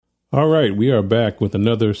All right, we are back with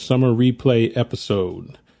another summer replay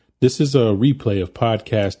episode. This is a replay of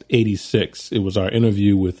podcast 86. It was our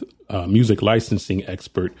interview with music licensing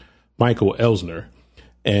expert Michael Elsner,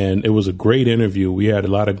 and it was a great interview. We had a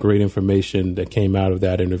lot of great information that came out of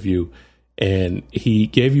that interview, and he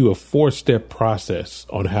gave you a 4-step process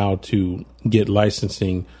on how to get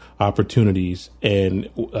licensing opportunities and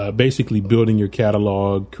basically building your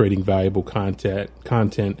catalog, creating valuable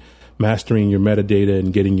content, mastering your metadata,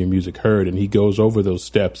 and getting your music heard. And he goes over those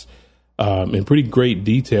steps in pretty great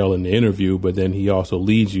detail in the interview, but then he also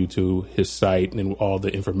leads you to his site and all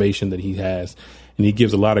the information that he has. And he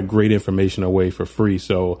gives a lot of great information away for free.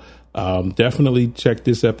 So definitely check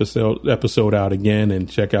this episode out again, and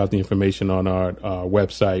check out the information on our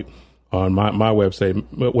website, on my website,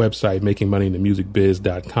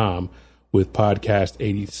 makingmoneyinthemusicbiz.com, with podcast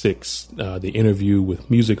 86, the interview with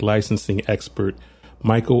music licensing expert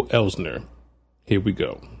Michael Elsner. Here we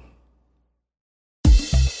go.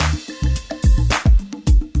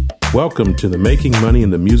 Welcome to the Making Money in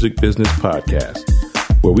the Music Business podcast,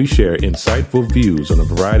 where we share insightful views on a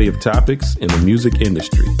variety of topics in the music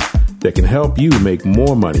industry that can help you make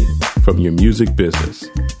more money from your music business.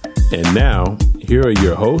 And now, here are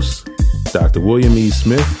your hosts, Dr. William E.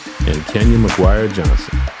 Smith and Kenya McGuire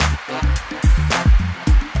Johnson.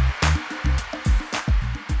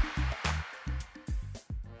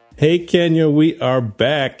 Hey, Kenya, we are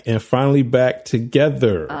back, and finally back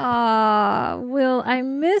together. Will, I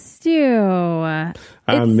missed you. I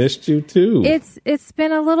missed you too. It's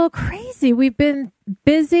been a little crazy. We've been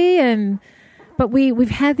busy, but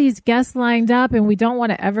we've had these guests lined up, and we don't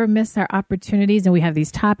want to ever miss our opportunities, and we have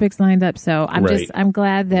these topics lined up. So I'm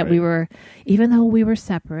glad that we were, even though we were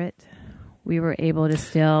separate, we were able to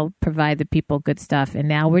still provide the people good stuff. And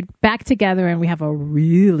now we're back together, and we have a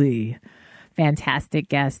really fantastic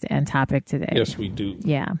guest and topic today. Yes, we do.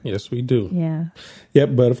 Yeah. Yes, we do. Yeah.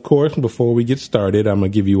 Yep. But of course, before we get started, I'm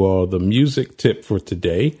going to give you all the music tip for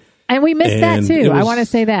today. And we missed that too. I want to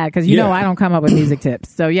say that because, you know, I don't come up with music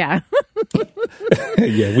tips. So, yeah.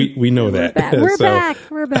 Yeah, we know that. We're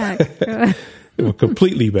back. We're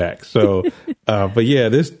completely back. So, but yeah,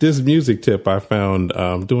 this music tip I found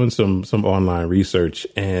doing some online research,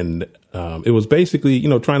 and it was basically, you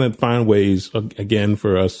know, trying to find ways again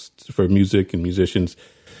for us, for music and musicians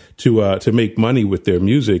to make money with their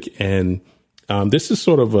music. And this is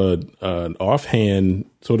sort of an offhand,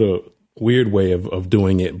 sort of weird way of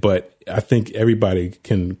doing it, but I think everybody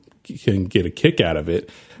can get a kick out of it.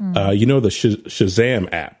 You know, the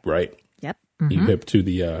Shazam app, right? Yep. Mm-hmm. You hip to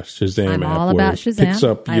the Shazam I'm app, all where about it Shazam. picks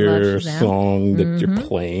up your song that you're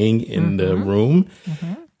playing in the room.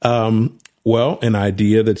 Well, an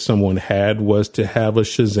idea that someone had was to have a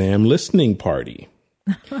Shazam listening party.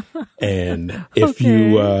 And if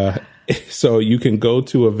you, so you can go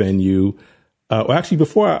to a venue. Well, actually,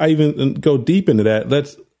 before I even go deep into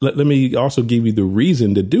that, let me also give you the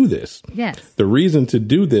reason to do this. Yes. The reason to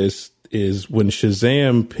do this is when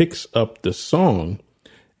Shazam picks up the song,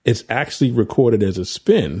 it's actually recorded as a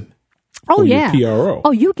spin. Oh, yeah. PRO.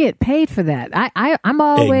 Oh, you get paid for that. I'm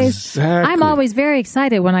always very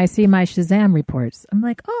excited when I see my Shazam reports. I'm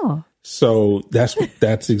like, oh. So that's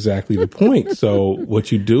exactly the point. So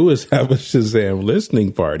what you do is have a Shazam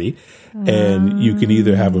listening party, and you can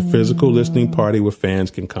either have a physical listening party where fans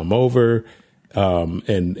can come over,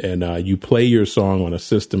 and you play your song on a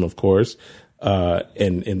system, of course,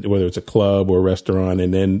 and whether it's a club or a restaurant,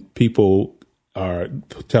 and then people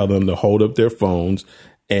tell them to hold up their phones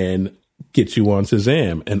and get you on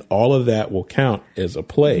Shazam, and all of that will count as a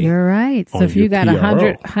play. You're right. So if you got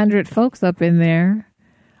 100 folks up in there,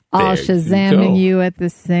 all Shazamming you at the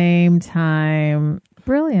same time,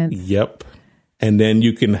 brilliant. Yep. And then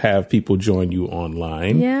you can have people join you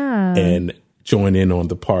online, and join in on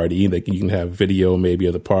the party. You can have video maybe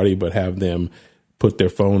of the party, but have them put their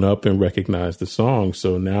phone up and recognize the song.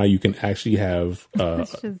 So now you can actually have a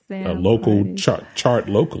local chart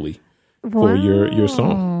locally for your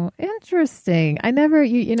song. Interesting. I never,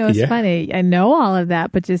 it's funny. I know all of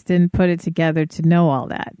that, but just didn't put it together to know all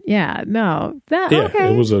that. Yeah, no.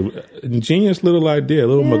 Okay. It was a ingenious little idea, a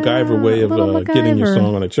little MacGyver way of getting your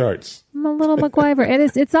song on the charts. I'm a little MacGyver. And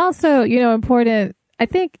it's also, important, I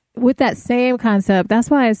think, with that same concept. That's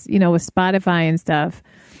why it's, with Spotify and stuff,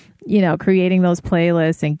 creating those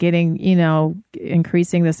playlists and getting,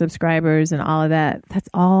 increasing the subscribers and all of that. That's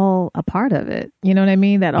all a part of it. You know what I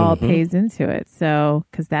mean? That all pays into it. So,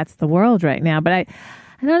 because that's the world right now. But I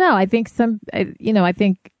don't know. I think I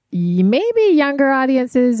think maybe younger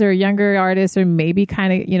audiences or younger artists are maybe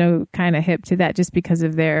kind of hip to that just because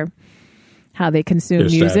of their how they consume They're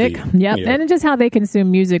music. savvy. Yep. Yeah. And just how they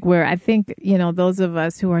consume music, where I think, those of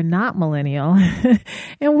us who are not millennial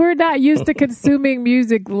and we're not used to consuming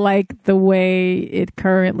music like the way it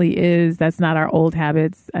currently is. That's not our old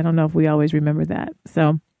habits. I don't know if we always remember that.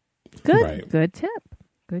 So good. Right. Good tip.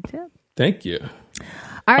 Good tip. Thank you.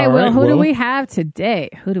 All right. All Well, right, who do well- we have today?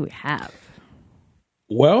 Who do we have?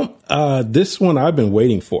 Well, this one I've been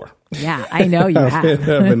waiting for. Yeah, I know you have. I've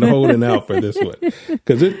been holding out for this one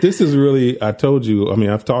because this is really, I told you, I mean,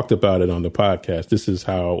 I've talked about it on the podcast. This is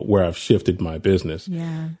where I've shifted my business.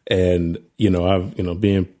 Yeah. And, I've,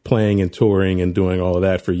 been playing and touring and doing all of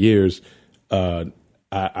that for years.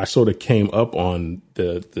 I sort of came up on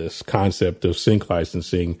this concept of sync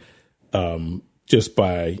licensing, just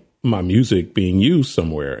by my music being used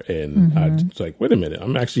somewhere. And I was like, wait a minute,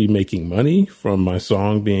 I'm actually making money from my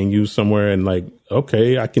song being used somewhere. And like,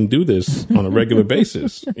 okay, I can do this on a regular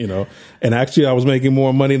basis, and actually I was making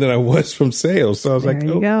more money than I was from sales. So I was like,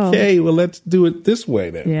 okay, well, let's do it this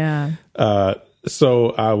way then. Yeah.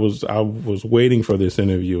 So I was waiting for this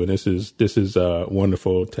interview, and this is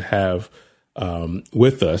wonderful to have,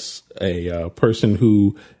 with us a person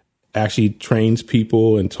who actually trains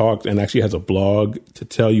people and talks and actually has a blog to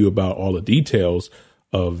tell you about all the details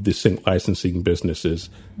of the sync licensing business.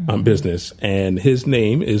 And his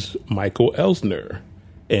name is Michael Elsner.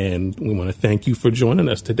 And we want to thank you for joining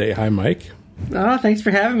us today. Hi, Mike. Oh, thanks for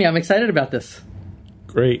having me. I'm excited about this.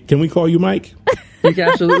 Great. Can we call you Mike? You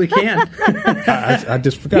absolutely can. I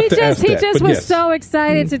just forgot to ask that. He just but was yes. so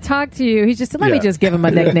excited to talk to you. He's just, let me just give him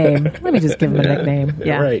a nickname. Let me just give him a nickname.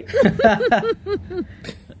 Yeah. Right.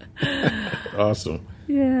 Awesome.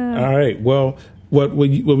 Yeah. All right. Well, what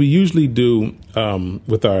we usually do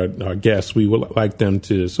with our guests, we would like them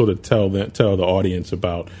to sort of tell the audience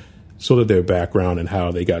about sort of their background and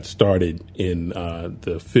how they got started in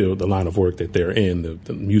the line of work that they're in,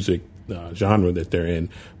 the music genre that they're in,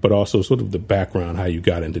 but also sort of the background, how you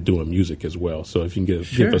got into doing music as well. So if you can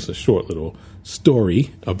give us a short little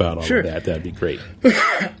story about all of that, that'd be great.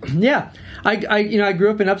 Yeah. I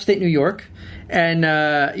grew up in upstate New York. And,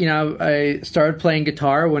 I started playing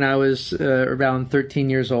guitar when I was around 13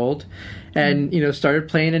 years old and, started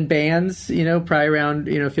playing in bands, probably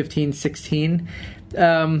around, 15, 16.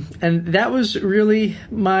 And that was really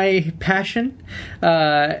my passion.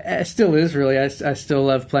 It still is really. I still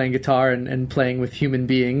love playing guitar and playing with human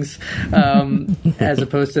beings, as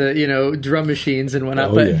opposed to, drum machines and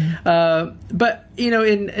whatnot. But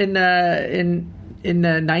in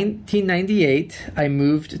 1998, I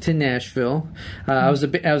moved to Nashville. I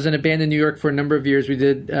was in a band in New York for a number of years. We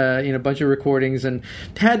did a bunch of recordings and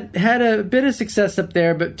had a bit of success up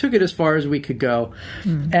there, but took it as far as we could go.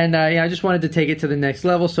 And I just wanted to take it to the next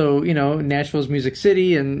level. So Nashville's Music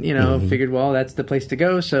City, and figured, well, that's the place to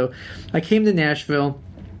go. So I came to Nashville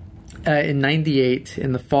in '98,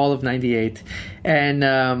 in the fall of '98, and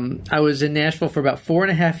I was in Nashville for about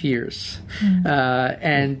 4.5 years.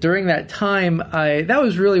 And during that time, that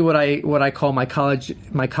was really what I call my college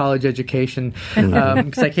education,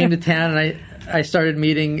 because I came to town and I started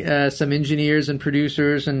meeting some engineers and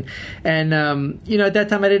producers, and at that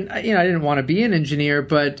time I didn't want to be an engineer,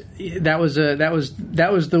 but that was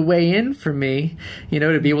the way in for me,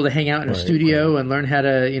 to be able to hang out in a studio and learn how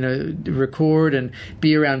to record and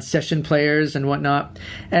be around session players and whatnot.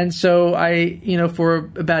 And so I for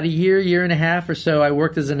about a year and a half or so, I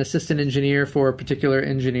worked as an assistant engineer for a particular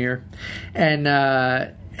engineer, and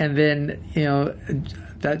then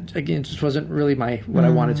that again just wasn't really what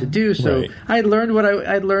I wanted to do. So I learned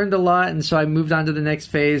I learned a lot, and so I moved on to the next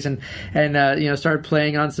phase and started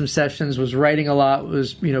playing on some sessions, was writing a lot,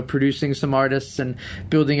 was producing some artists and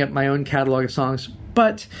building up my own catalog of songs.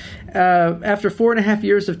 But after 4.5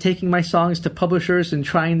 years of taking my songs to publishers and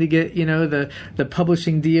trying to get the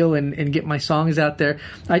publishing deal and get my songs out there,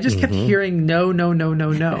 I just kept hearing no.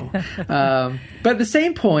 But at the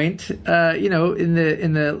same point, in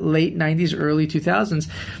the late '90s, early 2000s,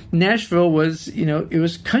 Nashville was it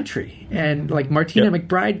was country and like Martina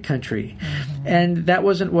McBride country, and that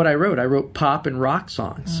wasn't what I wrote. I wrote pop and rock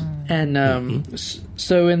songs, and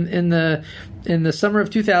so in the summer of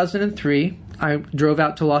 2003. I drove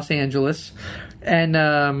out to Los Angeles, and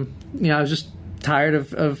I was just tired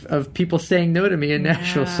of people saying no to me in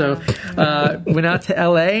Nashville. So went out to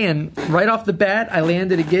LA, and right off the bat, I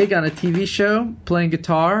landed a gig on a TV show playing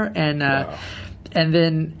guitar, and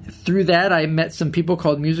then through that, I met some people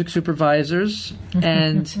called music supervisors,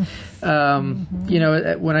 and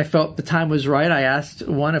when I felt the time was right, I asked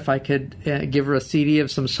one if I could give her a CD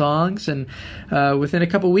of some songs, and within a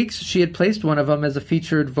couple weeks, she had placed one of them as a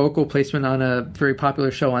featured vocal placement on a very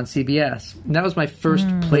popular show on CBS. And that was my first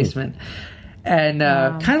placement. And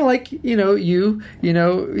kind of like, you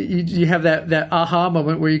have that aha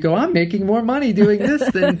moment where you go, I'm making more money doing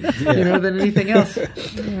this than, than anything else.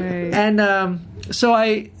 Right. And so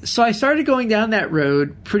I started going down that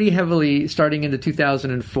road pretty heavily starting into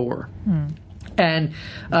 2004. And,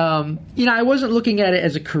 I wasn't looking at it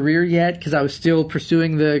as a career yet because I was still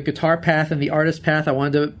pursuing the guitar path and the artist path. I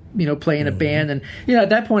wanted to, play in a band. And, at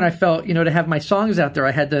that point I felt, to have my songs out there,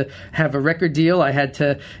 I had to have a record deal. I had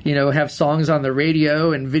to, have songs on the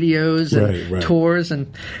radio and videos and tours.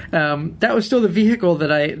 And that was still the vehicle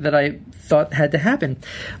that I thought had to happen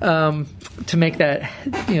to make that,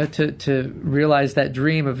 to realize that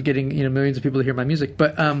dream of getting, millions of people to hear my music.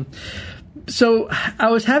 But so I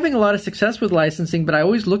was having a lot of success with licensing, but I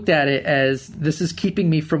always looked at it as this is keeping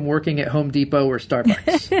me from working at Home Depot or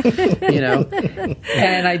Starbucks,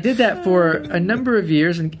 And I did that for a number of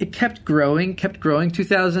years, and it kept growing. Very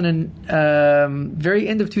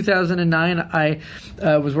end of 2009, I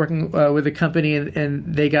was working with a company,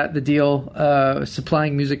 and they got the deal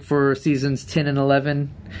supplying music for seasons 10 and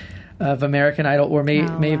 11. Of American Idol, or may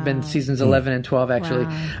have been seasons 11 and 12, actually.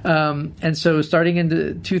 Wow. And so starting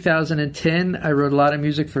into 2010, I wrote a lot of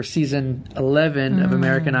music for season 11 of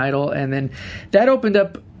American Idol. And then that opened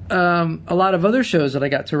up a lot of other shows that I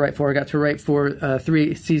got to write for. I got to write for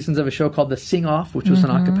 3 seasons of a show called The Sing Off, which was an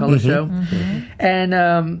a cappella show. And,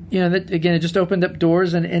 again, it just opened up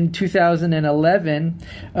doors. And in 2011...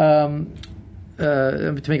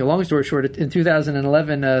 to make a long story short, in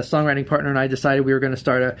 2011, a songwriting partner and I decided we were going to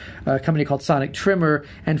start a company called Sonic Trimmer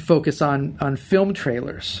and focus on film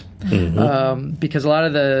trailers. Because a lot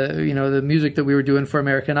of the music that we were doing for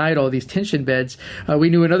American Idol, these tension beds, we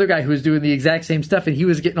knew another guy who was doing the exact same stuff, and he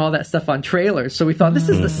was getting all that stuff on trailers. So we thought, this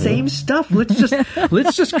is the same stuff.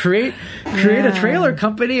 Let's just create a trailer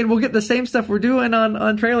company, and we'll get the same stuff we're doing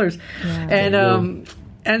on trailers. And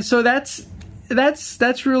so that's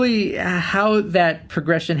really how that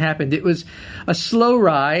progression happened. It was a slow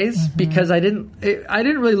rise because I didn't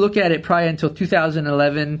really look at it probably until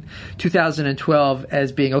 2011, 2012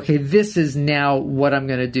 as being, okay, this is now what I'm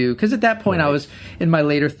going to do. Because at that point I was in my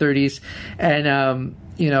later 30s, and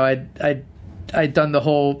I'd done the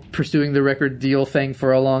whole pursuing the record deal thing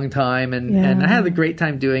for a long time, and I had a great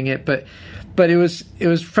time doing it, but it was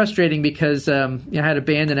frustrating because I had a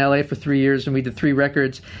band in LA for 3 years, and we did 3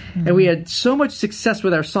 records, and we had so much success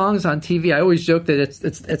with our songs on TV. I always joke that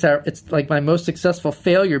it's like my most successful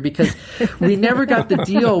failure because we never got the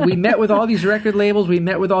deal. We met with all these record labels, we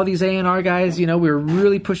met with all these A&R guys. We were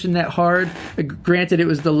really pushing that hard. Granted, it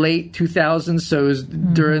was the late 2000s, so it was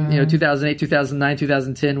during 2008, 2009,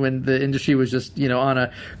 2010 when the industry was just on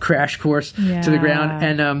a crash course to the ground,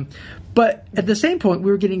 and but at the same point,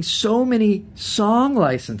 we were getting so many song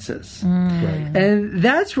licenses. And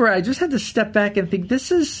that's where I just had to step back and think,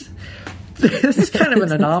 this is kind of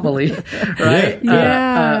an anomaly, right?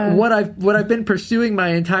 What I've been pursuing my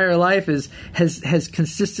entire life has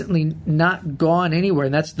consistently not gone anywhere,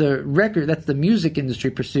 and that's the music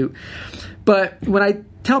industry pursuit. But when I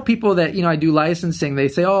tell people that I do licensing, they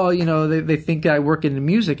say, they think I work in the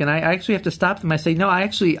music, and I actually have to stop them. I say, no,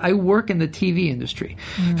 I work in the TV industry,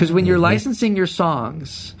 because when you're licensing your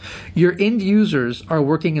songs, your end users are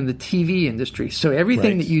working in the TV industry. So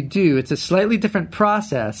everything that you do, it's a slightly different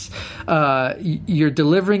process. You're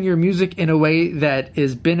delivering your music in a way that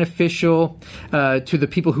is beneficial to the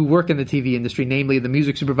people who work in the TV industry, namely the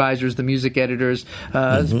music supervisors, the music editors,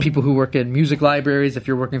 people who work in music libraries if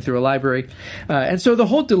you're working through a library. And so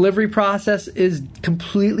the whole delivery process is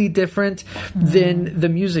completely different than the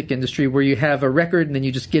music industry, where you have a record and then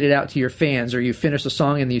you just get it out to your fans, or you finish a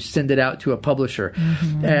song and then you send it out to a publisher.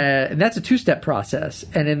 And that's a 2-step process.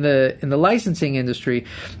 And in the licensing industry,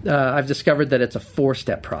 I've discovered that it's a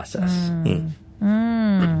 4-step process.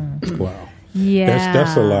 Wow. Yeah,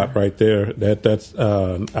 that's a lot right there. That's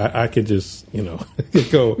I could just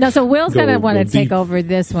go. No, so Will's gonna want to take over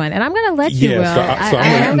this one, and I'm gonna let you.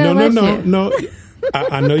 Will. No.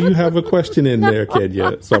 I know you have a question in there,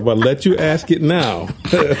 Kenya, so I'm going to let you ask it now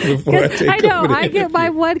before I take over. I get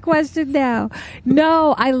my one question now.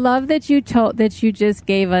 No, I love that you just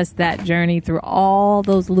gave us that journey through all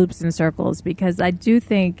those loops and circles, because I do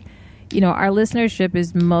think, our listenership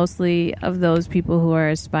is mostly of those people who are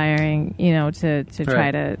aspiring, to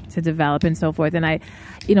try to develop and so forth. And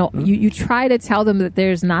you try to tell them that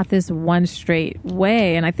there's not this one straight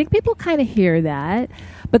way. And I think people kind of hear that,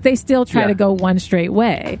 but they still try to go one straight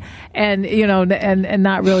way, and and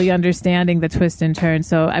not really understanding the twist and turn.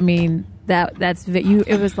 So I mean,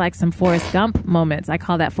 it was like some Forrest Gump moments. I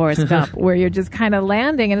call that Forrest Gump, where you're just kind of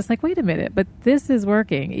landing, and it's like, wait a minute, but this is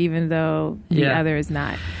working, even though the other is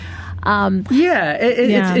not.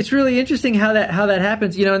 It's really interesting how that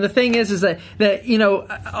happens, and the thing is that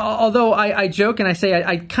although I joke and I say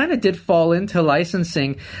I kind of did fall into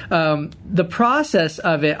licensing, the process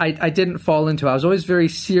of it I didn't fall into. I was always very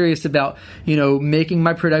serious about making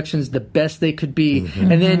my productions the best they could be,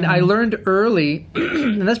 and then I learned early,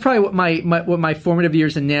 and that's probably what my formative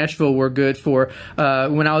years in Nashville were good for.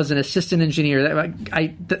 When I was an assistant engineer,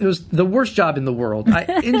 it was the worst job in the world.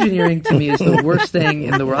 Engineering to me is the worst thing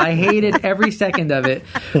in the world. I hated every second of it,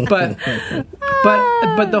 but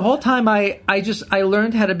the whole time I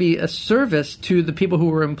learned how to be a service to the people who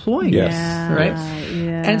were employing me, right?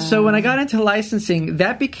 Yeah. And so when I got into licensing,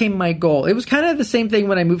 that became my goal. It was kind of the same thing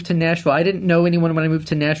when I moved to Nashville. I didn't know anyone when I moved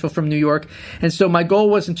to Nashville from New York, and so my goal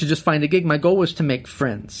wasn't to just find a gig. My goal was to make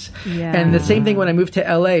friends. Yeah. And the same thing when I moved to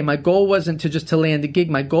LA. My goal wasn't to land a gig.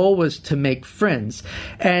 My goal was to make friends,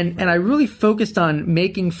 and I really focused on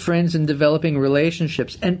making friends and developing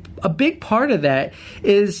relationships. And a big part of that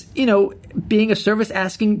is being a service,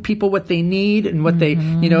 asking people what they need and what they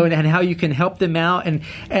and how you can help them out.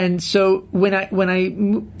 And so when I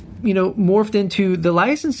morphed into the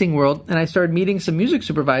licensing world and I started meeting some music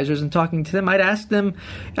supervisors and talking to them, I'd ask them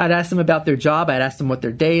about their job. I'd ask them what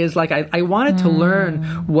their day is like. I wanted to learn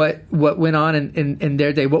what went on in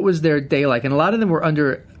their day. What was their day like? And a lot of them were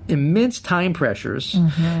under immense time pressures.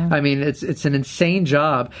 I mean, it's an insane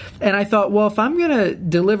job. And I thought, well, if I'm going to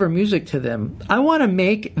deliver music to them, I want to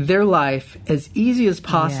make their life as easy as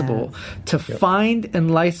possible to find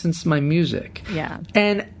and license my music. Yeah.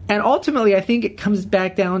 And ultimately, I think it comes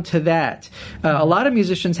back down to that. A lot of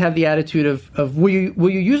musicians have the attitude of will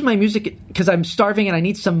you use my music because I'm starving and I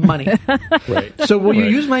need some money? Right. So will you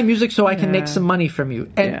use my music so I can make some money from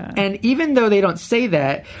you? And even though they don't say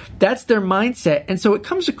that, that's their mindset. And so it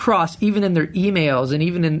comes across even in their emails and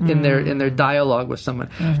even in their dialogue with someone,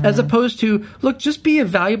 as opposed to, look, just be a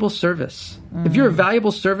valuable service. If you're a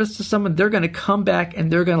valuable service to someone, they're going to come back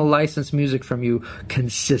and they're going to license music from you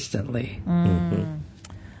consistently.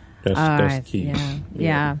 That's key.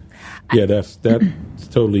 Yeah, that's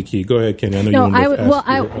totally key. Go ahead, Kenny. I know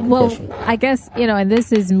I guess and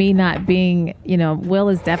this is me not being. Will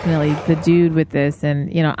is definitely the dude with this,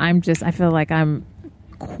 and I feel like I'm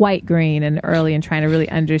quite green and early and trying to really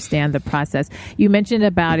understand the process. You mentioned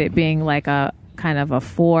about it being like a kind of a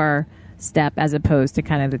 4-step as opposed to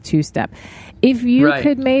kind of the 2-step. If you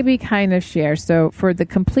could maybe kind of share, so for the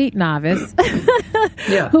complete novice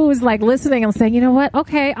who's like listening and saying, you know what?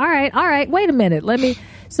 Okay, all right, wait a minute.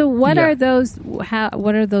 So what are those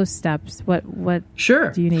steps? What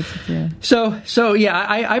do you need to do? So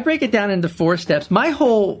I break it down into 4 steps. My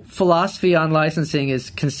whole philosophy on licensing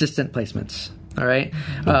is consistent placements. All right.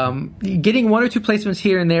 Getting 1 or 2 placements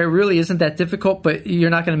here and there really isn't that difficult, but you're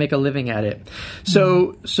not going to make a living at it.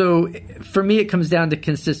 So for me, it comes down to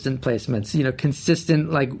consistent placements, consistent,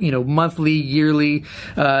 monthly, yearly,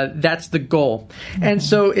 that's the goal. And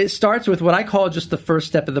so it starts with what I call just the first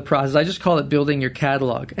step of the process. I just call it building your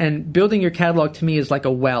catalog. And building your catalog to me is like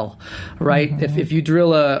a well, right? If you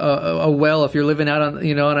drill a well, if you're living out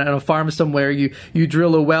on a farm somewhere, you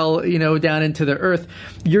drill a well, down into the earth,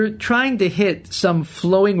 you're trying to hit some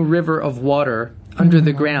flowing river of water under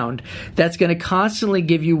the ground that's going to constantly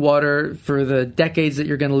give you water for the decades that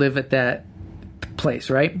you're going to live at that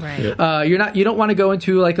place, right? Yep. You don't want to go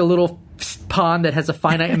into like a little pond that has a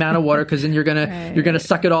finite amount of water, because then you're gonna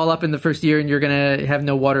suck it all up in the first year and you're gonna have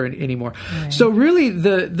no water anymore. So really,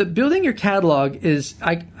 the building your catalog is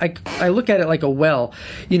I look at it like a well,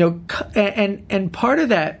 and part of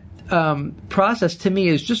that process to me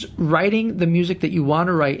is just writing the music that you want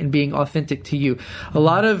to write and being authentic to you. A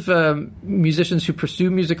lot of musicians who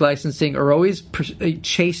pursue music licensing are always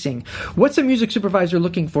chasing. What's a music supervisor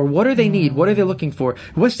looking for? What do they need? What are they looking for?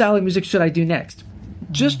 What style of music should I do next?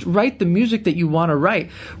 Just write the music that you want to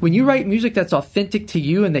write. When you write music that's authentic to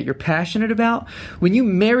you and that you're passionate about, when you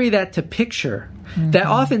marry that to picture, that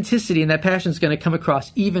authenticity and that passion is going to come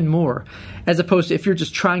across even more, as opposed to if you're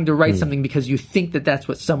just trying to write something because you think that that's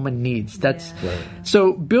what someone needs.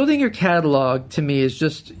 So building your catalog to me is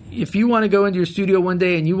just, if you want to go into your studio one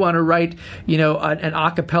day and you want to write, an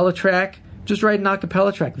a cappella track, just write an a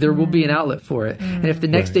cappella track. There will be an outlet for it. And if the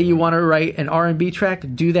next day you want to write an R&B track,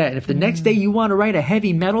 do that. And if the next day you want to write a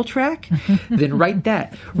heavy metal track, then write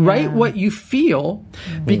that. Write what you feel,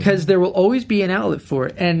 because there will always be an outlet for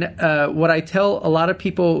it. And what I tell a lot of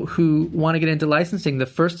people who want to get into licensing, the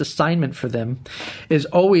first assignment for them is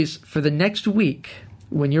always, for the next week,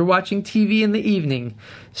 when you're watching TV in the evening,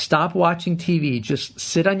 stop watching TV. Just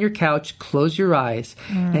sit on your couch, close your eyes,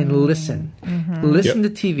 and listen. Listen to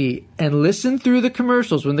TV and listen through the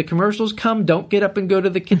commercials. When the commercials come, don't get up and go to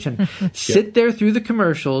the kitchen. Sit there through the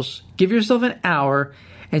commercials. Give yourself an hour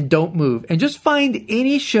and don't move. And just find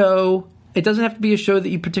any show. It doesn't have to be a show that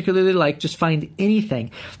you particularly like. Just find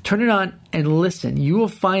anything. Turn it on and listen. You will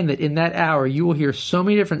find that in that hour, you will hear so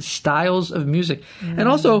many different styles of music. And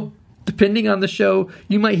also, depending on the show,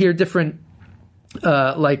 you might hear different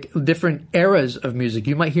different eras of music.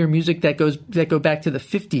 You might hear music that go back to the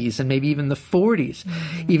 50s and maybe even the 40s,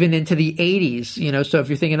 even into the 80s. You know, so if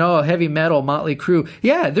you're thinking, oh, heavy metal, Motley Crue,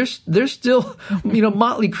 yeah, there's still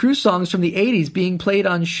Motley Crue songs from the 80s being played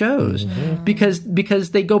on shows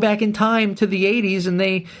because they go back in time to the 80s and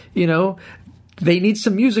they need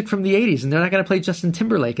some music from the 80s, and they're not going to play Justin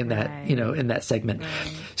Timberlake in that, in that segment.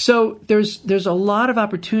 So there's a lot of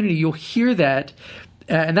opportunity. You'll hear that.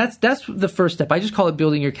 And that's the first step. I just call it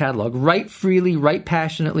building your catalog. Write freely, write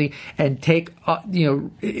passionately, and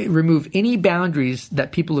remove any boundaries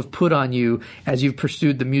that people have put on you as you've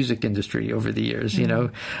pursued the music industry over the years.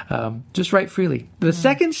 Just write freely. The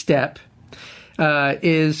second step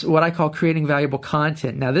is what I call creating valuable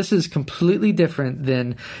content. Now, this is completely different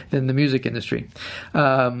than the music industry.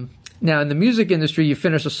 Now, in the music industry, you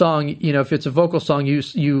finish a song, if it's a vocal song,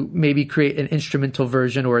 you maybe create an instrumental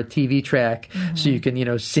version or a TV track so you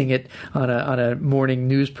can, sing it on a morning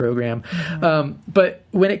news program. But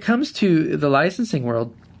when it comes to the licensing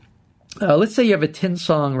world, let's say you have a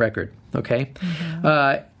 10-song record, okay?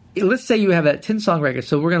 Let's say you have that 10-song record.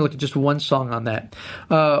 So we're going to look at just one song on that.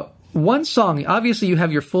 One song, obviously you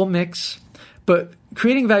have your full mix, but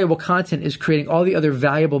creating valuable content is creating all the other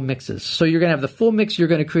valuable mixes. So you're going to have the full mix, you're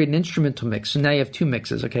going to create an instrumental mix. So now you have two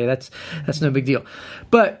mixes, okay? That's no big deal.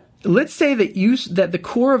 But let's say that the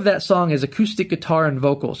core of that song is acoustic guitar and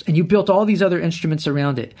vocals, and you built all these other instruments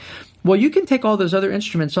around it. Well, you can take all those other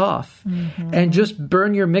instruments off and just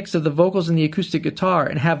burn your mix of the vocals and the acoustic guitar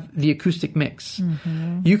and have the acoustic mix.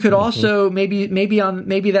 You could also maybe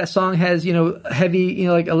that song has heavy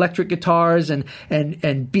like electric guitars and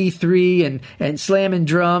B3 and slamming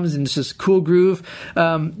drums and just cool groove.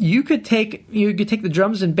 You could take the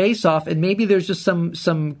drums and bass off, and maybe there's just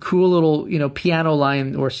some cool little piano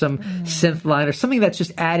line or some synth line or something that's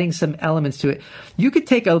just adding some elements to it. You could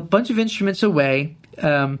take a bunch of instruments away.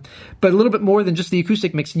 But a little bit more than just the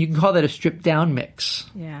acoustic mix, and you can call that a stripped down mix,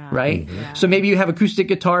 right? So maybe you have acoustic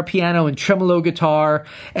guitar, piano, and tremolo guitar,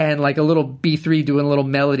 and like a little B3 doing a little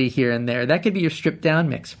melody here and there. That could be your stripped down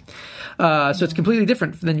mix. So it's completely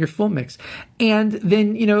different than your full mix. And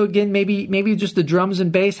then, again, maybe just the drums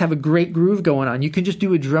and bass have a great groove going on. You can just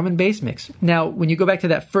do a drum and bass mix. Now, when you go back to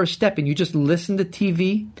that first step and you just listen to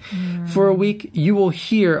TV for a week, you will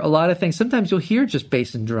hear a lot of things. Sometimes you'll hear just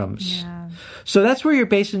bass and drums. So that's where your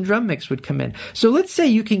bass and drum mix would come in. So let's say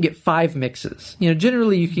you can get 5 mixes.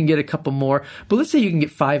 Generally you can get a couple more, but let's say you can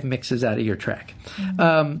get 5 mixes out of your track.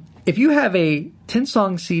 If you have a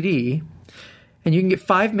 10-song CD and you can get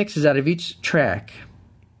 5 mixes out of each track,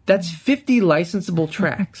 that's 50 licensable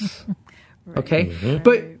tracks. Okay?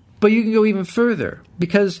 But you can go even further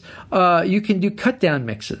because you can do cut-down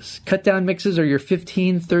mixes. Cut-down mixes are your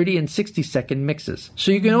 15, 30, and 60-second mixes.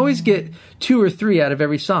 So you can always get 2 or 3 out of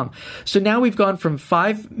every song. So now we've gone from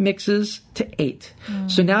 5 mixes to 8.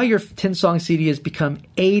 So now your 10-song CD has become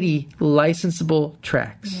 80 licensable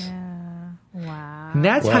tracks. Wow. And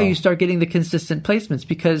that's how you start getting the consistent placements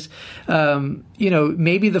because,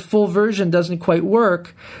 maybe the full version doesn't quite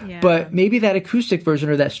work, but maybe that acoustic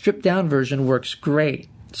version or that stripped-down version works great.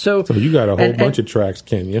 So you got a whole bunch of tracks,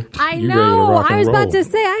 Kenya. I know. I was about to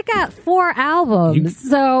say I got 4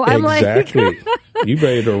 albums. I'm exactly. You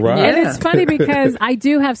ready to rock? And it's funny because I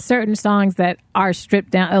do have certain songs that are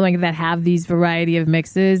stripped down, like that have these variety of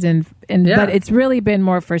mixes, but it's really been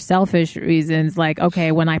more for selfish reasons. Like,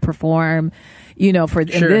 okay, when I perform, in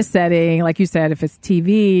this setting, like you said, if it's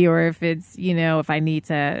TV or if it's, if I need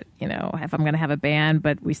to, if I'm going to have a band,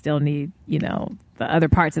 but we still need, the other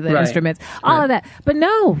parts of the instruments, all of that. But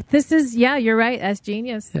no, this is, you're right. That's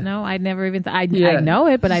genius. Yeah. No, I'd never even, I know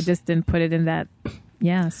it, but I just didn't put it in that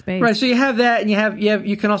space. Right. So you have that, and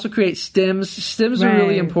you can also create stems. Stems are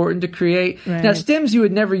really important to create. Right. Now, stems you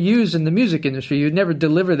would never use in the music industry. You would never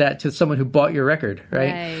deliver that to someone who bought your record,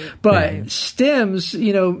 right? But stems,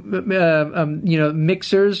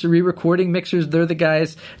 mixers, re-recording mixers, they're the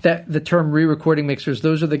guys that the term re-recording mixers,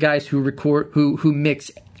 those are the guys who record, who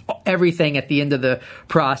mix everything at the end of the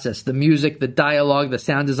process, the music, the dialogue, the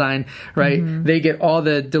sound design, right? They get all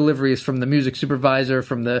the deliveries from the music supervisor,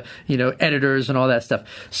 from the, editors and all that stuff.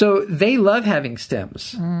 So they love having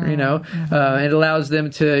stems, it allows them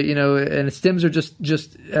to, and stems are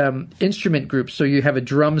just instrument groups. So you have a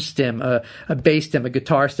drum stem, a bass stem, a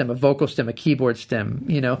guitar stem, a vocal stem, a keyboard stem,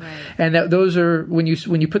 and those are, when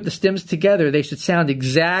you put the stems together, they should sound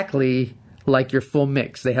exactly like your full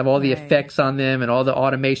mix. They have all the effects on them and all the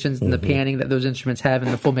automations and the panning that those instruments have in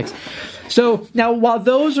the full mix. So now, while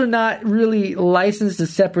those are not really licensed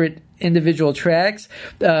as separate individual tracks,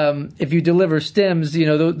 if you deliver stems,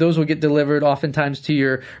 those will get delivered oftentimes to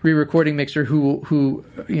your re-recording mixer who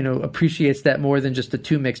appreciates that more than just a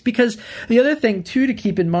 2 mix. Because the other thing too to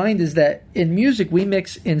keep in mind is that in music we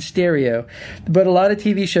mix in stereo, but a lot of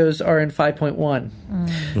TV shows are in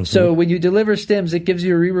 5.1. So when you deliver stems, it gives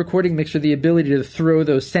your re-recording mixer the ability to throw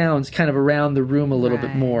those sounds kind of around the room a little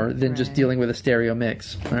bit more than just dealing with a stereo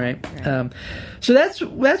mix. All right. So that's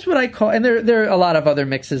what I call, and there are a lot of other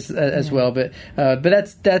mixes as well, but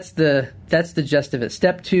that's the gist of it.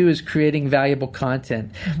 Step 2 is creating valuable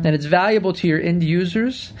content, and it's valuable to your end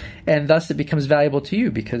users, and thus it becomes valuable to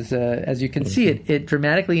you because as you can see, it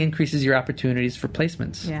dramatically increases your opportunities for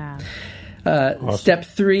placements. Yeah. Awesome. Step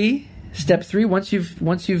 3, once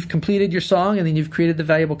you've completed your song and then you've created the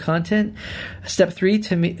valuable content, step 3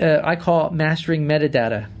 to me, I call mastering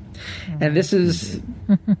metadata. And this is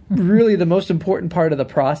really the most important part of the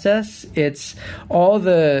process. It's all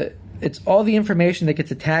the information that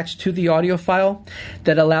gets attached to the audio file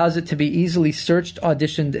that allows it to be easily searched,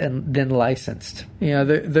 auditioned, and then licensed.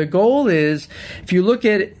 The goal is, if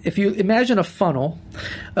you imagine a funnel,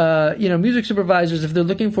 music supervisors, if they're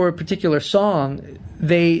looking for a particular song,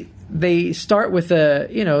 they start with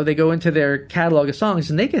they go into their catalog of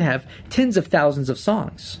songs, and they could have tens of thousands of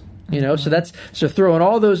songs. So throwing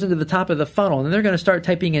all those into the top of the funnel, and they're going to start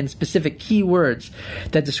typing in specific keywords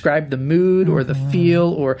that describe the mood or the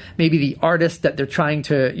feel, or maybe the artist that they're trying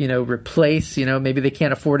to, replace. Maybe they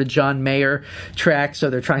can't afford a John Mayer track, so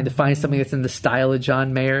they're trying to find something that's in the style of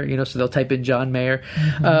John Mayer. So they'll type in John Mayer.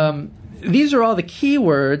 These are all the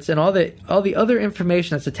keywords and all the other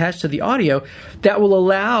information that's attached to the audio that will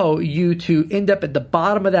allow you to end up at the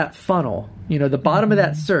bottom of that funnel, the bottom of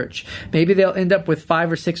that search. Maybe they'll end up with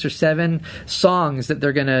 5 or 6 or 7 songs that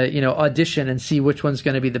they're going to, audition and see which one's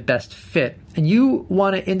going to be the best fit. And you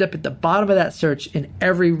want to end up at the bottom of that search in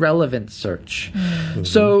every relevant search.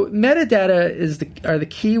 So metadata are the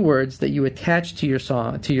keywords that you attach to your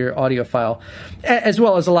song, to your audio file, as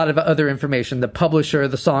well as a lot of other information, the publisher,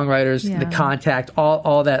 the songwriters, the contact,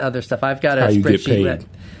 all that other stuff. I've got a spreadsheet.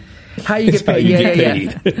 How you get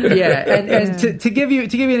paid? Yeah. And to give you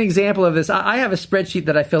an example of this, I have a spreadsheet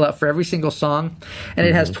that I fill out for every single song, and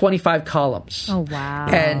it has 25 columns. Oh wow!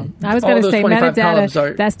 And I was going to say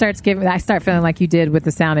metadata. That starts giving. I start feeling like you did with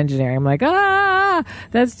the sound engineering. I'm like,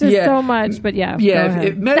 that's just so much. But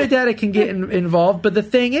metadata can get involved. But the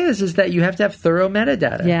thing is that you have to have thorough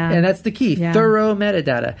metadata. Yeah, and that's the key. Yeah. Thorough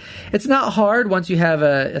metadata. It's not hard once you have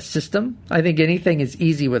a system. I think anything is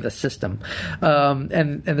easy with a system,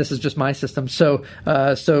 and this is just my system. So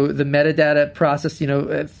the metadata process,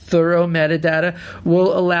 thorough metadata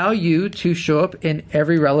will allow you to show up in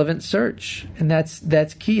every relevant search, and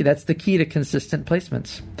that's key. That's the key to consistent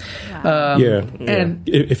placements. Wow. And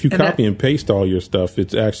if you copy and paste all your stuff,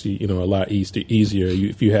 it's actually a lot easier.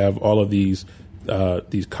 If you have all of these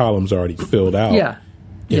columns already filled out.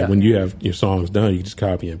 Yeah, when you have your songs done, you just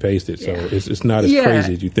copy and paste it. So it's not as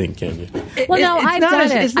crazy as you think, can you? I've done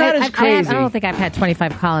it. It's not as crazy. I don't think I've had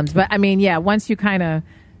 25 columns, but I mean, once you kind of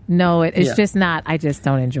know it, it's just not. I just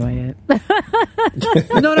don't enjoy it. No.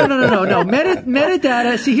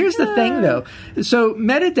 Metadata. See, here's the thing, though. So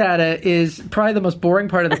metadata is probably the most boring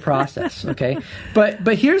part of the process. Okay,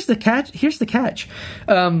 but here's the catch.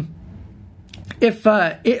 If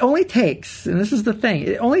it only takes, and this is the thing,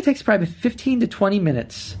 it only takes probably 15 to 20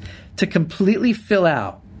 minutes to completely fill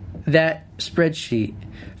out that spreadsheet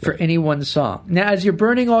for any one song. Now, as you're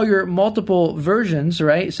burning all your multiple versions,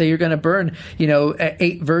 right? So you're going to burn,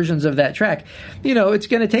 8 versions of that track. It's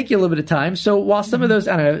going to take you a little bit of time. So while some of those,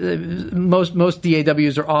 I don't know, most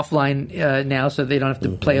DAWs are offline now, so they don't have to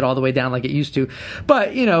play it all the way down like it used to.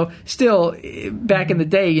 But still, back in the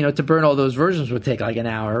day, to burn all those versions would take like an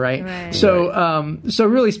hour, right? So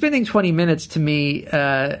really, spending 20 minutes to me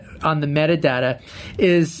on the metadata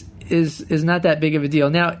is is not that big of a deal.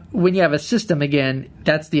 Now, when you have a system, again,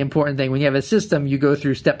 that's the important thing. When you have a system, you go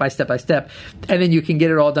through step by step by step, and then you can get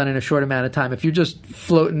it all done in a short amount of time. If you're just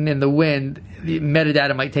floating in the wind, the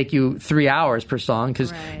metadata might take you 3 hours per song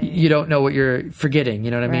because you don't know what you're forgetting.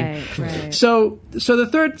 You know what I mean? Right. So the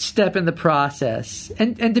third step in the process,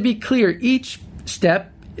 and to be clear, each step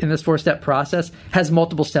in this 4-step process has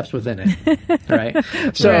multiple steps within it, right?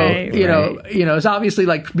 So, you know, it's obviously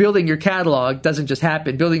like building your catalog doesn't just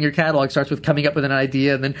happen. Building your catalog starts with coming up with an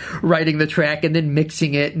idea and then writing the track and then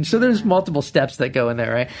mixing it. And so there's multiple steps that go in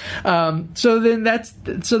there, right? So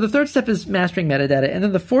the third step is mastering metadata. And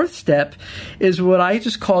then the fourth step is what I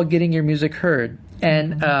just call getting your music heard.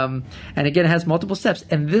 And again, it has multiple steps.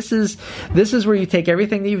 And this is where you take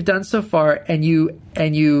everything that you've done so far and you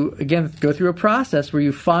again go through a process where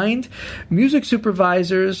you find music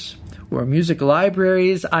supervisors or music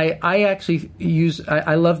libraries. I actually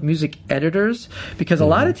I love music editors because a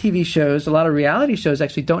lot of TV shows, a lot of reality shows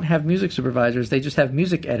actually don't have music supervisors. They just have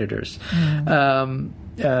music editors.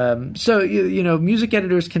 So you know, music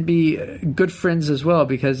editors can be good friends as well,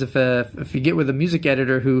 because if you get with a music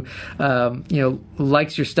editor who you know,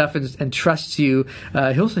 likes your stuff and trusts you,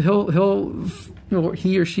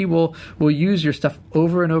 he or she will use your stuff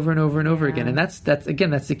over and over and over and over again, and that's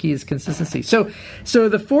the key, is consistency. So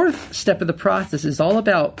the fourth step of the process is all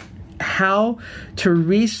about how to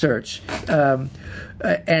research and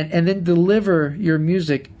then deliver your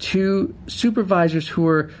music to supervisors who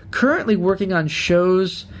are currently working on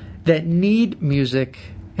shows that need music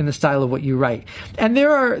in the style of what you write. And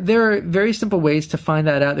there are very simple ways to find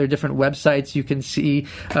that out. There are different websites you can see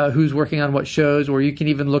who's working on what shows, or you can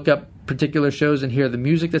even look up particular shows and hear the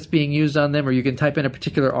music that's being used on them, or you can type in a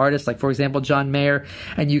particular artist, like for example John Mayer,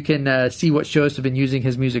 and you can see what shows have been using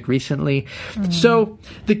his music recently. So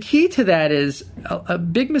the key to that is a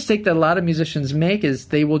big mistake that a lot of musicians make is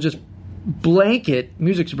they will just blanket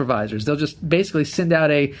music supervisors. They'll just basically send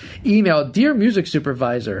out a email, "Dear music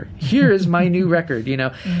supervisor, here is my new record," you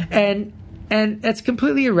know, and that's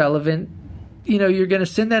completely irrelevant. You know, you're going to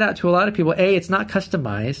send that out to a lot of people. A, it's not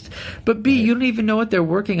customized, but B, you don't even know what they're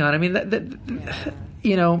working on. I mean,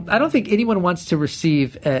 you know, I don't think anyone wants to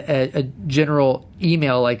receive a general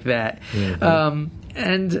email like that. You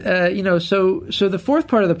know, so the fourth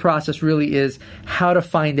part of the process really is how to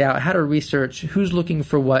find out, how to research who's looking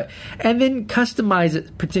for what, and then customize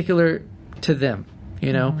it particular to them,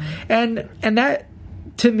 you know, and that,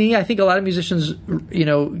 to me, I think a lot of musicians, you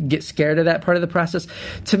know, get scared of that part of the process.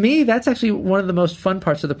 To me, that's actually one of the most fun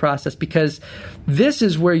parts of the process, because this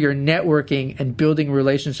is where you're networking and building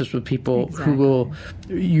relationships with people who will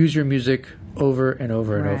use your music over and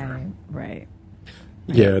over and over. Right.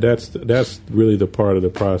 Yeah, that's really the part of the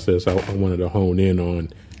process I wanted to hone in on.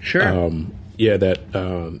 Sure.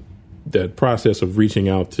 That process of reaching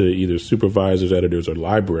out to either supervisors, editors, or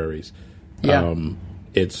libraries. Yeah.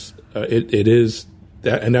 It is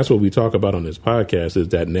that, and that's what we talk about on this podcast, is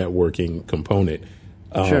that networking component.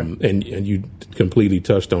 Sure. And you completely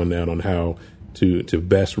touched on that, on how to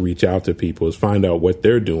best reach out to people, is find out what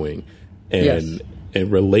they're doing and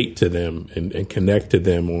relate to them and connect to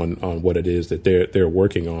them on what it is that they're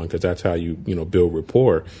working on, because that's how you build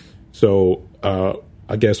rapport. So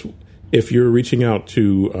I guess if you're reaching out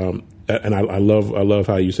to and I love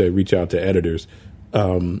how you say reach out to editors,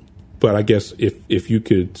 but I guess if you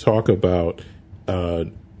could talk about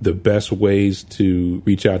the best ways to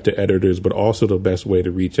reach out to editors, but also the best way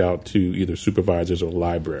to reach out to either supervisors or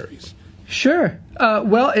libraries. Sure.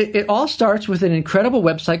 Well, it all starts with an incredible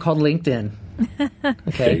website called LinkedIn.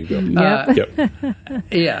 Okay. There you go.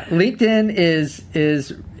 Yeah. LinkedIn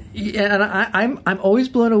is, and I'm always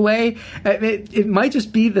blown away. It might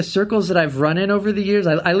just be the circles that I've run in over the years.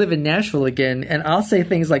 I live in Nashville again, and I'll say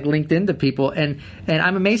things like LinkedIn to people, and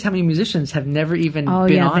I'm amazed how many musicians have never even been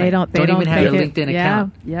on it. They don't even have a LinkedIn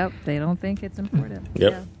account. Yep. They don't think it's important.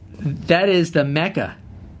 Yep. Yeah. That is the mecca.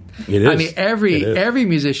 It is. I mean, every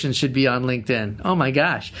musician should be on LinkedIn. Oh my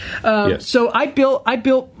gosh! Yes. So I built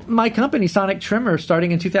my company, Sonic Trimmer,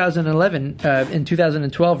 starting in 2011, in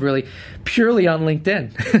 2012, really purely on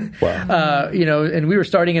LinkedIn. Wow. And we were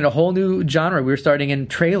starting in a whole new genre. We were starting in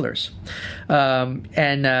trailers,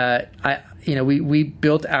 we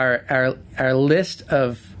built our list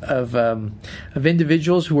of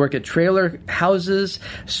individuals who work at trailer houses,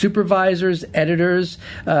 supervisors, editors.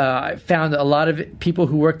 I found a lot of people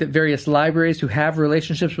who worked at various libraries who have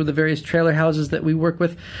relationships with the various trailer houses that we work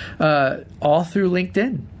with, all through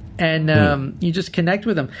LinkedIn. And you just connect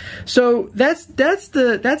with them. So that's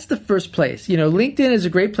the first place. You know, LinkedIn is a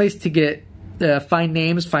great place to get find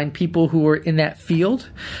names, find people who are in that field.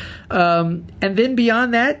 And then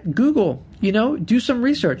beyond that, Google. do some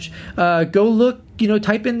research. Go look,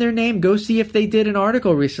 type in their name. Go see if they did an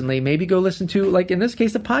article recently. Maybe go listen to, like in this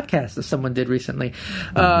case, a podcast that someone did recently.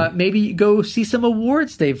 Maybe go see some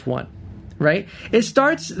awards they've won. Right? It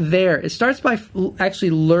starts there. It starts by actually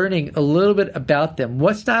learning a little bit about them.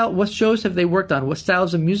 What shows have they worked on? What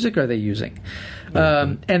styles of music are they using?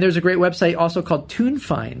 And there's a great website also called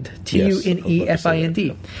TuneFind,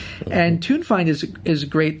 TuneFind. And TuneFind is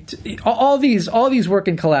great. All these work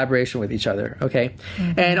in collaboration with each other. Okay,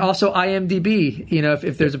 and also IMDb.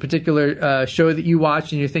 If there's a particular show that you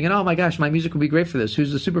watch and you're thinking, oh my gosh, my music would be great for this.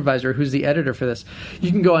 Who's the supervisor? Who's the editor for this? You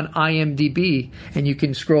can go on IMDb and you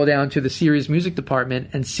can scroll down to the series music department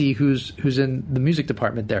and see who's in the music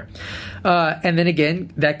department there. And then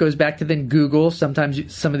again, that goes back to then Google.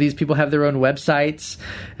 Sometimes some of these people have their own websites.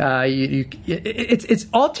 It's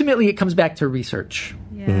ultimately it comes back to research.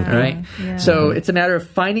 Yeah. Right? Yeah. So it's a matter of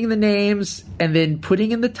finding the names and then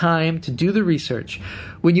putting in the time to do the research.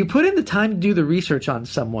 When you put in the time to do the research on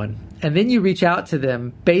someone and then you reach out to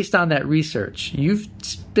them based on that research, you've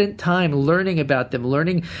spent time learning about them,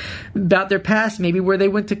 learning about their past, maybe where they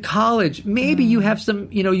went to college. Maybe you have some,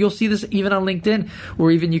 you'll see this even on LinkedIn,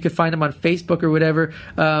 or even you could find them on Facebook or whatever.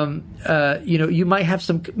 You might have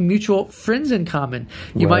some mutual friends in common.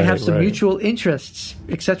 You might have some mutual interests,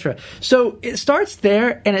 etc. So it starts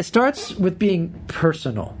there, and it starts with being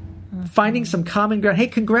personal. Finding some common ground. Hey,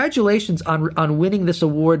 congratulations on winning this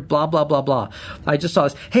award, blah, blah, blah, blah. I just saw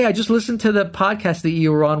this. Hey, I just listened to the podcast that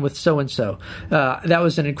you were on with so-and-so. That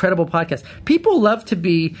was an incredible podcast. People love to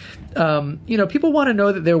be, people want to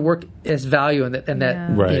know that their work has value and that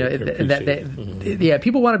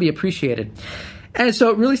people want to be appreciated. And so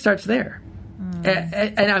it really starts there.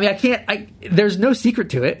 And I mean, there's no secret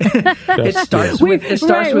to it. It starts with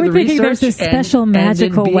research there's this special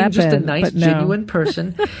magical being weapon, just a nice, genuine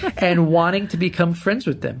person and wanting to become friends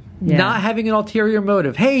with them. Yeah. Not having an ulterior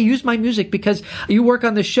motive. Hey, use my music because you work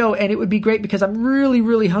on the show and it would be great because I'm really,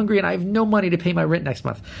 really hungry and I have no money to pay my rent next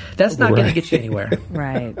month. That's not going to get you anywhere.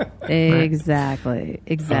 Right. Exactly.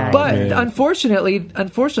 But unfortunately,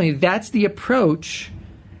 that's the approach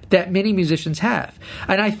that many musicians have.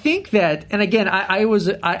 And I think that, and again,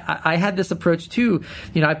 I had this approach too.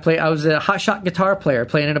 I was a hotshot guitar player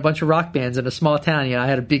playing in a bunch of rock bands in a small town. I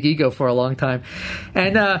had a big ego for a long time.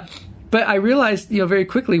 And, but I realized, very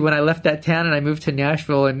quickly when I left that town and I moved to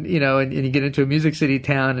Nashville and you get into a Music City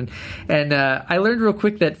town and I learned real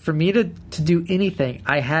quick that for me to do anything,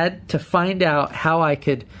 I had to find out how I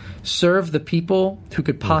could serve the people who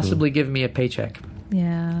could possibly give me a paycheck.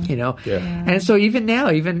 Yeah. And so even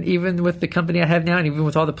now, even with the company I have now and even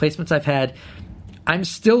with all the placements I've had, I'm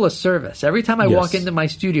still a service. Every time I walk into my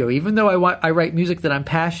studio, even though I write music that I'm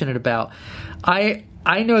passionate about, I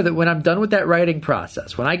know that when I'm done with that writing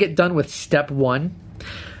process, when I get done with step one,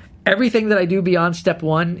 everything that I do beyond step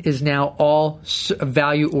one is now all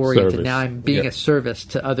value oriented. Service. Now I'm being a service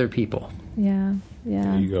to other people. Yeah.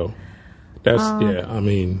 There you go. That's I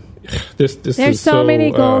mean, this there's so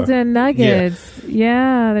many golden nuggets.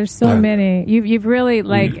 Yeah, there's so many. You've really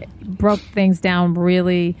broke things down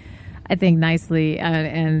really, I think, nicely,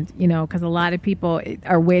 and because a lot of people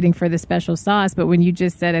are waiting for the special sauce, but when you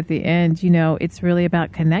just said at the end, it's really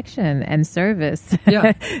about connection and service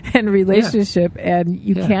and relationship, and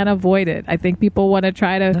you can't avoid it. I think people want to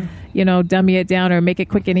try to dummy it down or make it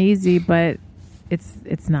quick and easy, but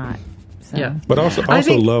it's not. So. Yeah, but also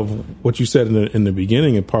love what you said in the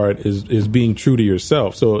beginning part is being true to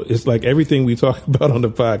yourself. So it's like everything we talk about on the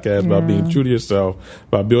podcast about being true to yourself,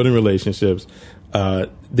 about building relationships.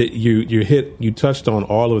 That you touched on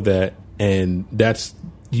all of that, and that's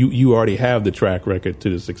you already have the track record to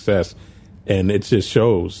the success, and it just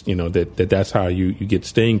shows that's how you get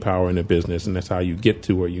staying power in the business, and that's how you get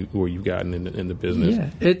to where you've gotten in the business.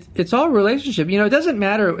 Yeah, it's all relationship. It doesn't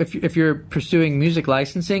matter if you're pursuing music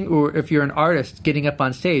licensing or if you're an artist getting up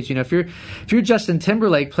on stage. If you're Justin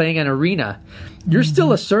Timberlake playing an arena, you're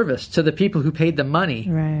still a service to the people who paid the money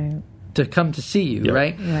to come to see you,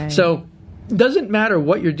 right? So it doesn't matter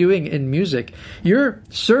what you're doing in music. You're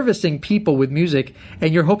servicing people with music,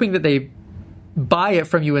 and you're hoping that they buy it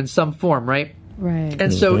from you in some form, right? Right.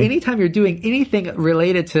 And so anytime you're doing anything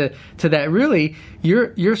related to that, really,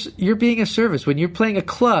 you're being a service. When you're playing a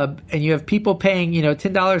club and you have people paying,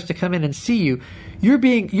 $10 to come in and see you,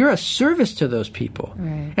 you're a service to those people.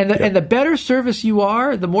 Right. And the better service you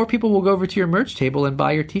are, the more people will go over to your merch table and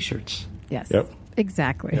buy your t-shirts. Yes. Yep.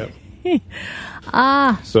 Exactly. Yep.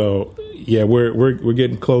 So we're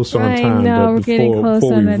getting close on time, but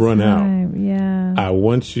before we run out, I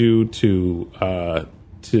want you to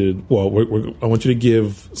I want you to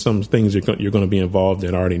give some things you're going to be involved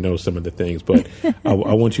in. I already know some of the things, but I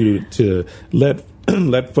want you to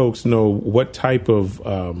let folks know what type of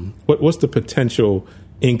what's the potential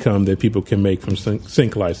income that people can make from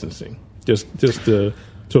sync licensing, just to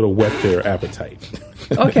sort of whet their appetite.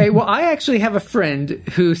 Okay, well, I actually have a friend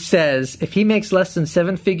who says if he makes less than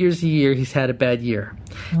 7 figures a year, he's had a bad year.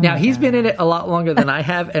 Now, he's been in it a lot longer than I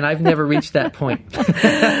have, and I've never reached that point.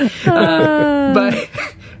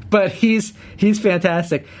 But he's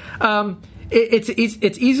fantastic.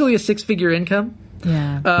 It's easily a 6-figure income.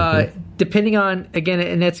 Yeah. Depending on, again,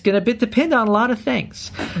 and it's going to depend on a lot of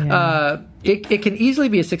things. Yeah. It can easily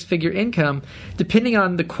be a 6-figure income depending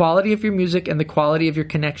on the quality of your music and the quality of your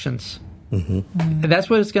connections. Mm-hmm. And that's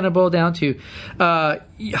what it's going to boil down to. You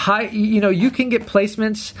can get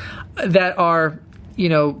placements that are,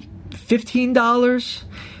 $15.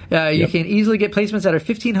 You can easily get placements that are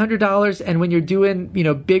 $1,500, and when you're doing,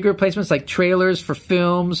 bigger placements like trailers for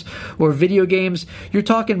films or video games, you're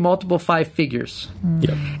talking multiple 5 figures.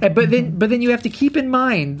 Yep. But then you have to keep in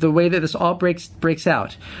mind the way that this all breaks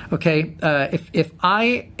out. Okay, if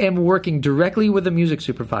I am working directly with a music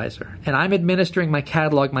supervisor and I'm administering my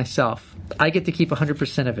catalog myself, I get to keep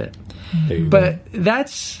 100% of it. But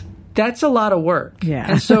that's a lot of work.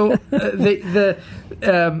 Yeah. And so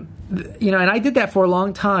and I did that for a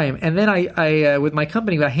long time. And then I with my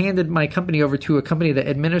company, I handed my company over to a company that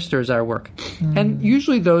administers our work. And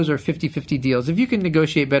usually those are 50-50 deals. If you can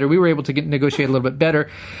negotiate better, we were able to negotiate a little bit better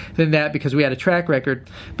than that because we had a track record.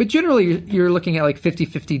 But generally, you're looking at like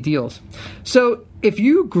 50-50 deals. So if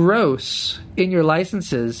you gross in your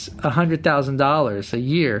licenses $100,000 a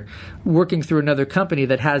year working through another company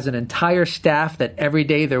that has an entire staff that every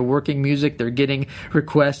day they're working music, they're getting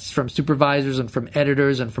requests from supervisors and from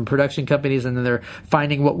editors and from production companies, and then they're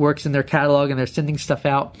finding what works in their catalog and they're sending stuff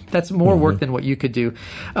out, that's more work than what you could do.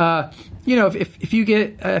 If you have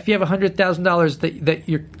 $100,000 that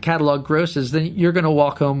your catalog grosses, then you're going to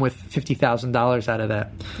walk home with $50,000 out of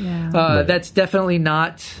that. Yeah. That's definitely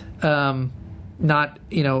not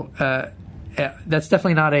that's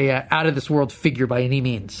definitely not a out of this world figure by any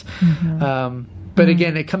means. But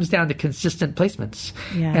again, it comes down to consistent placements.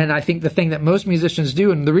 Yeah. And I think the thing that most musicians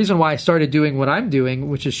do, and the reason why I started doing what I'm doing,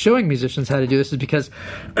 which is showing musicians how to do this, is because,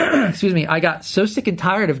 I got so sick and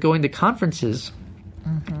tired of going to conferences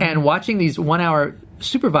and watching these 1-hour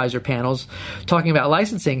supervisor panels talking about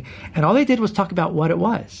licensing, and all they did was talk about what it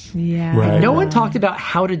was. Yeah. Right. No one talked about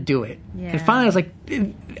how to do it. Yeah. And finally I was like,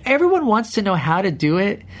 everyone wants to know how to do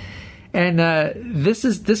it. And this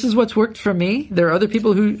is what's worked for me. There are other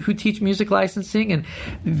people who teach music licensing, and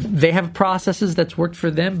they have processes that's worked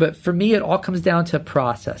for them. But for me, it all comes down to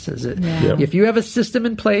processes. If you have a system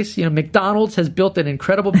in place, McDonald's has built an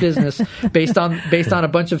incredible business based on a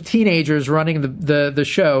bunch of teenagers running the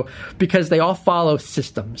show because they all follow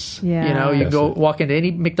systems. Yeah. You can go walk into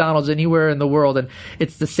any McDonald's anywhere in the world, and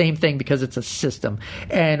it's the same thing because it's a system.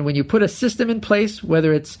 And when you put a system in place,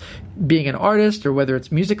 whether it's being an artist or whether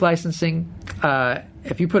it's music licensing,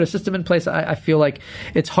 if you put a system in place, I feel like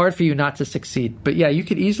it's hard for you not to succeed. But yeah, you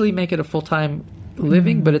could easily make it a full-time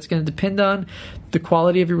living, but it's going to depend on the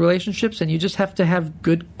quality of your relationships, and you just have to have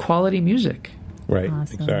good quality music. Right,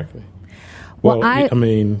 Awesome. exactly. Well, I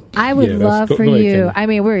would love for go ahead, you. Kenny. I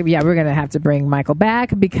mean, we're going to have to bring Michael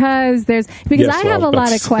back because I have a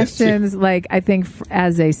lot of questions. Like, I think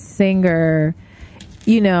as a singer,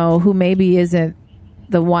 who maybe isn't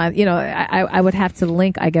the one, I would have to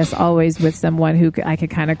link, I guess, always with someone who I could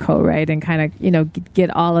kind of co-write and kind of,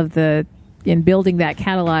 get all of the, in building that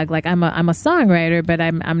catalog. Like I'm a songwriter, but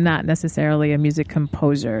I'm not necessarily a music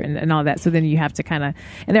composer and all that. So then you have to kind of,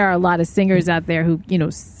 and there are a lot of singers out there who,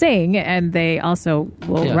 sing, and they also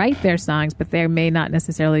will write their songs, but they may not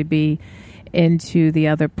necessarily be into the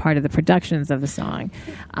other part of the productions of the song.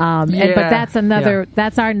 But that's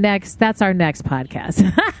our next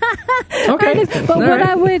podcast. Okay. But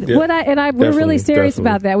we're really serious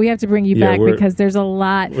about that. We have to bring you back because there's a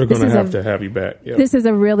lot. We're going to have you back. Yep. This is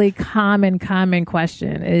a really common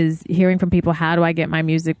question, is hearing from people, how do I get my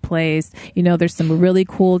music placed? There's some really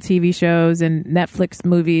cool TV shows and Netflix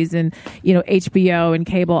movies and, HBO and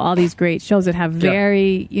cable, all these great shows that have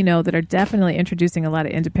very, that are definitely introducing a lot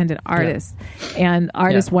of independent artists. And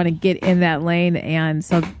artists want to get in that lane, and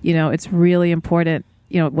so it's really important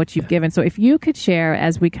what you've given. So if you could share,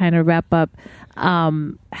 as we kind of wrap up,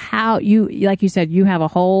 how you, like you said, you have a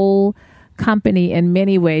whole company in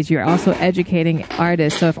many ways. You're also educating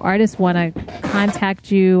artists. So if artists want to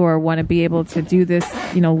contact you or want to be able to do this,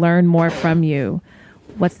 learn more from you,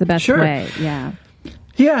 what's the best way?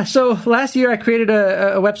 Yeah. So last year I created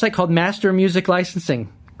a website called Master Music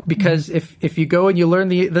Licensing. because if you go and you learn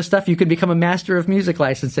the stuff, you can become a master of music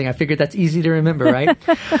licensing. I figured that's easy to remember, right?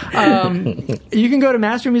 You can go to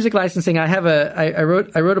Master of Music Licensing. I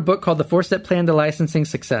wrote a book called The 4-Step Plan to Licensing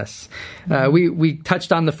Success. We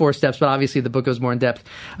touched on the 4 steps, but obviously the book goes more in depth.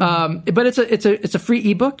 But it's a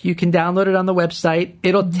free ebook. You can download it on the website.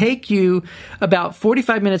 It'll take you about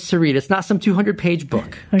 45 minutes to read. It's not some 200-page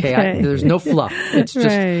book. Okay, there's no fluff. It's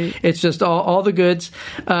just all the goods.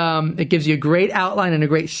 It gives you a great outline and a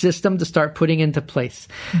great system to start putting into place.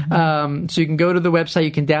 So you can go to the website,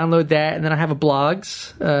 you can download that, and then I have a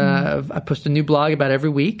blogs. I post a new blog about every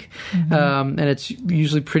week, and it's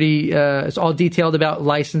usually pretty. It's all detailed about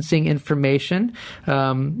licensing information.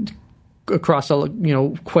 Across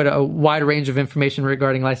quite a wide range of information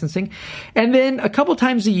regarding licensing. And then a couple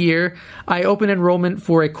times a year, I open enrollment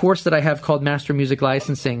for a course that I have called Master Music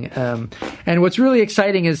Licensing. And what's really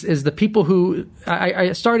exciting is the people who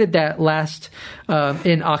I started that last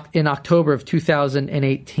in October of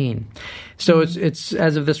 2018. So it's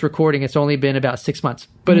as of this recording, it's only been about 6 months.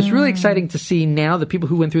 But it's really exciting to see now the people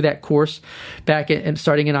who went through that course back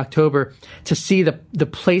starting in October, to see the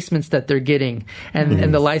placements that they're getting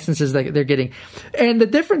and the licenses that they're getting. And the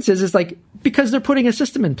difference is like, because they're putting a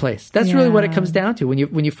system in place. That's really what it comes down to.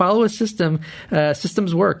 When you follow a system,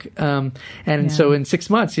 systems work. So in 6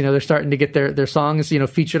 months, they're starting to get their songs,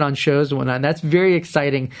 featured on shows and whatnot. And that's very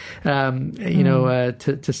exciting,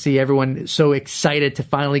 to see everyone so excited to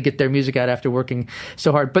finally get their music out after working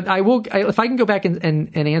so hard. But if I can go back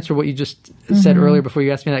and answer what you just said earlier before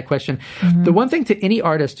you asked me that question, the one thing to any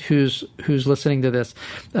artist who's listening to this,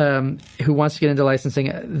 who wants to get into licensing,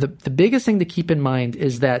 the biggest thing to keep in mind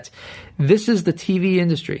is that this is the TV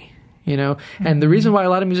industry. And the reason why a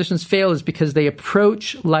lot of musicians fail is because they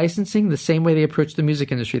approach licensing the same way they approach the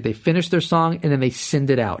music industry. They finish their song and then they send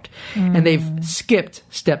it out. And they've skipped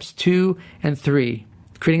steps 2 and 3,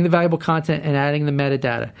 creating the valuable content and adding the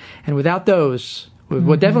metadata. And without those,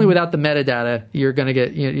 definitely without the metadata, you're going to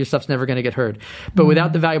get, your stuff's never going to get heard. But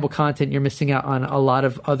without the valuable content, you're missing out on a lot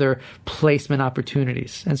of other placement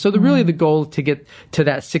opportunities. And so really the goal to get to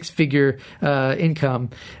that 6-figure income,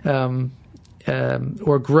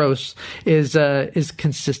 or gross is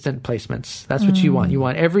consistent placements. That's what you want. You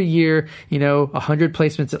want every year, 100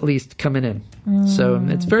 placements at least coming in. So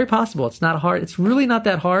it's very possible. It's not hard. It's really not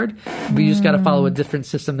that hard, but you just got to follow a different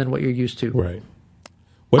system than what you're used to. Right.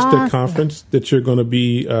 What's the conference that you're going to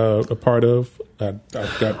be a part of? I've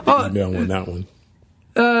got the email on that one.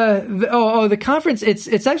 The conference.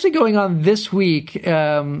 It's actually going on this week.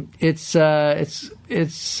 It's an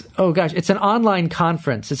online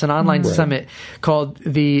conference. It's an online summit called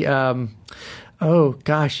the.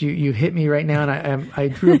 You hit me right now, and I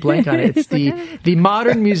drew a blank on it. It's the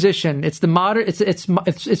Modern Musician. It's the modern.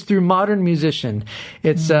 It's through Modern Musician.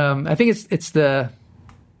 It's I think it's the.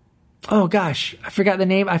 Oh gosh, I forgot the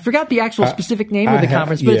name. I forgot the actual specific name of the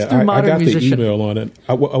conference, but it's through Modern Musician. I got the email on it.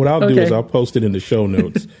 What I'll do is I'll post it in the show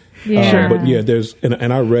notes. Sure. But there's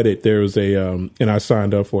and I read it. There was a and I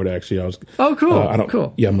signed up for it actually. I was cool.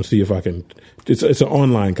 Cool. Yeah, I'm gonna see if I can. It's an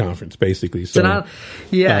online conference basically. So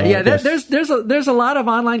there's a lot of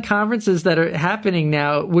online conferences that are happening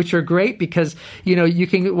now, which are great because you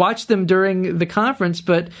can watch them during the conference,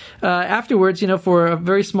 but afterwards, for a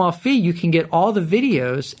very small fee, you can get all the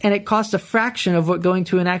videos, and it costs a fraction of what going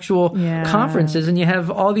to an actual conference is, and you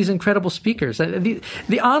have all these incredible speakers.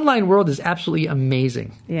 The online world is absolutely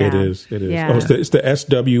amazing. Yeah. It is. Yeah. Oh, it's the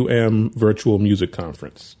SWM Virtual Music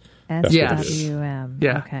Conference. SWM.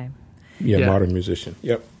 Yeah. Okay. Yeah, Modern Musician.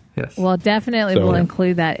 Yep. Yes. Well, definitely we'll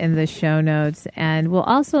include that in the show notes, and we'll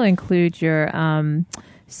also include your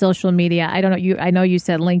social media. I don't know. I know you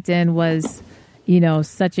said LinkedIn was,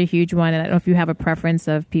 such a huge one, and I don't know if you have a preference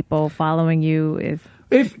of people following you.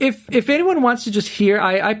 If anyone wants to just hear,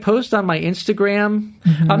 I post on my Instagram.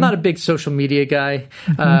 I'm not a big social media guy,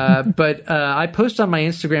 but I post on my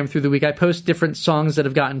Instagram through the week. I post different songs that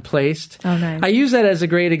have gotten placed. Oh, nice. I use that as a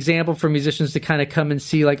great example for musicians to kind of come and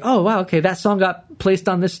see, like, oh, wow, okay, that song got placed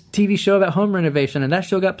on this TV show about home renovation, and that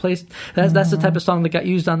show got placed. That's the type of song that got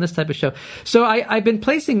used on this type of show. So I've been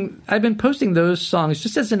posting those songs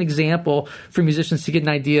just as an example for musicians to get an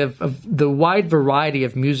idea of the wide variety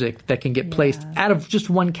of music that can get placed out of just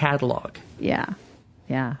one catalog. Yeah.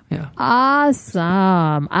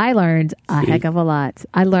 Awesome. I learned a heck of a lot.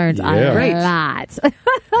 A lot.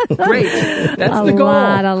 Great. That's the goal.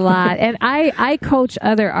 A lot. And I coach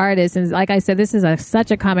other artists. And like I said, this is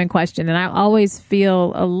such a common question. And I always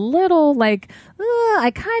feel a little like,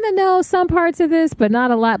 I kind of know some parts of this, but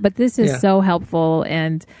not a lot. But this is so helpful.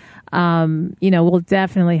 And we'll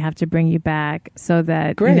definitely have to bring you back so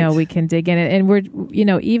that, we can dig in it. And we're,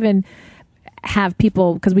 even have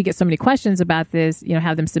people, because we get so many questions about this,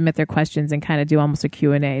 have them submit their questions and kind of do almost a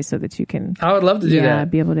Q&A so that you can. I would love to do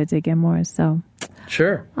that. Be able to dig in more. So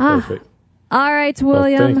sure. Perfect. All right,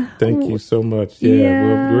 William. Well, thank you so much.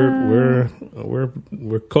 Yeah.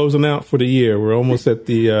 We're closing out for the year. We're almost at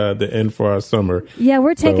the end for our summer. Yeah,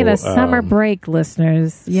 we're taking a summer break,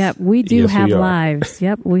 listeners. Yep, we do have lives.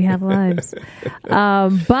 Yep, we have lives.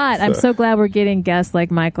 But I'm so glad we're getting guests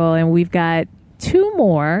like Michael, and we've got two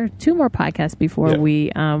more podcasts before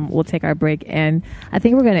we will take our break. And I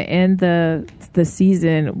think we're going to end the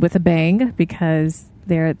season with a bang, because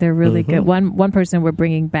they're really good. One person we're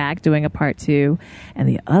bringing back doing a part 2, and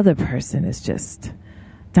the other person is just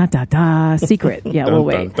secret. Yeah, we'll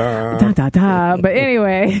wait. But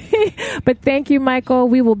anyway, but thank you, Michael.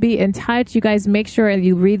 We will be in touch. You guys make sure and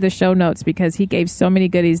you read the show notes, because he gave so many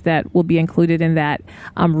goodies that will be included in that.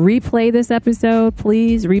 Replay this episode,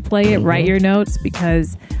 please replay it. Write your notes,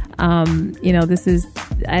 because this is,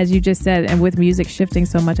 as you just said, and with music shifting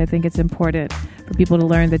so much, I think it's important for people to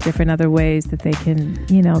learn the different other ways that they can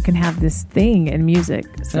have this thing in music.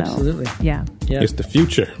 So, absolutely. Yeah. It's the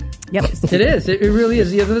future. Yep. It is. It really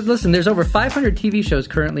is. Listen, there's over 500 TV shows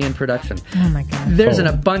currently in production. Oh, my God. There's an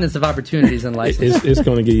abundance of opportunities in license. It's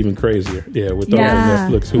going to get even crazier. Yeah, with all the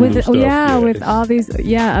Netflix, Hulu stuff. Yeah, with all these,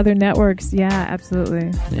 other networks. Yeah,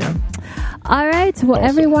 absolutely. Yeah. All right. Well,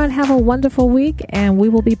 everyone have a wonderful week, and we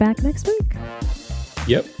will be back next week.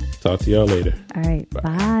 Yep. Talk to y'all later. All right.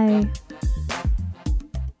 Bye.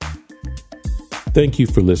 Thank you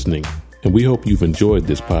for listening, and we hope you've enjoyed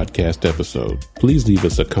this podcast episode. Please leave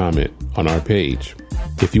us a comment on our page.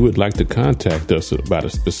 If you would like to contact us about a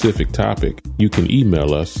specific topic, you can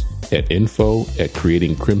email us at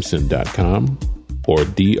info@creatingcrimson.com or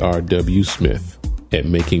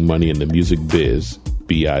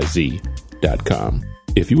drwsmith@makingmoneyinthemusicbiz.com.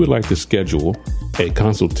 If you would like to schedule a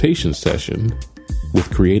consultation session with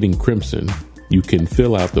Creating Crimson, you can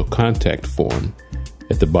fill out the contact form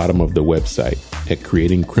at the bottom of the website at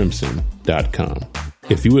creatingcrimson.com.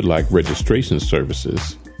 If you would like registration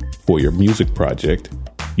services for your music project,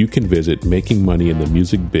 you can visit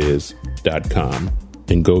makingmoneyinthemusicbiz.com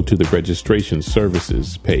and go to the registration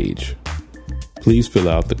services page. Please fill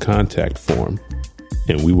out the contact form,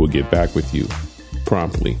 and we will get back with you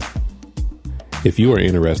promptly. If you are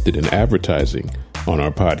interested in advertising on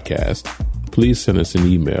our podcast, please send us an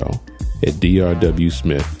email at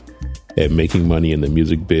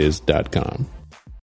drwsmith@makingmoneyinthemusicbiz.com.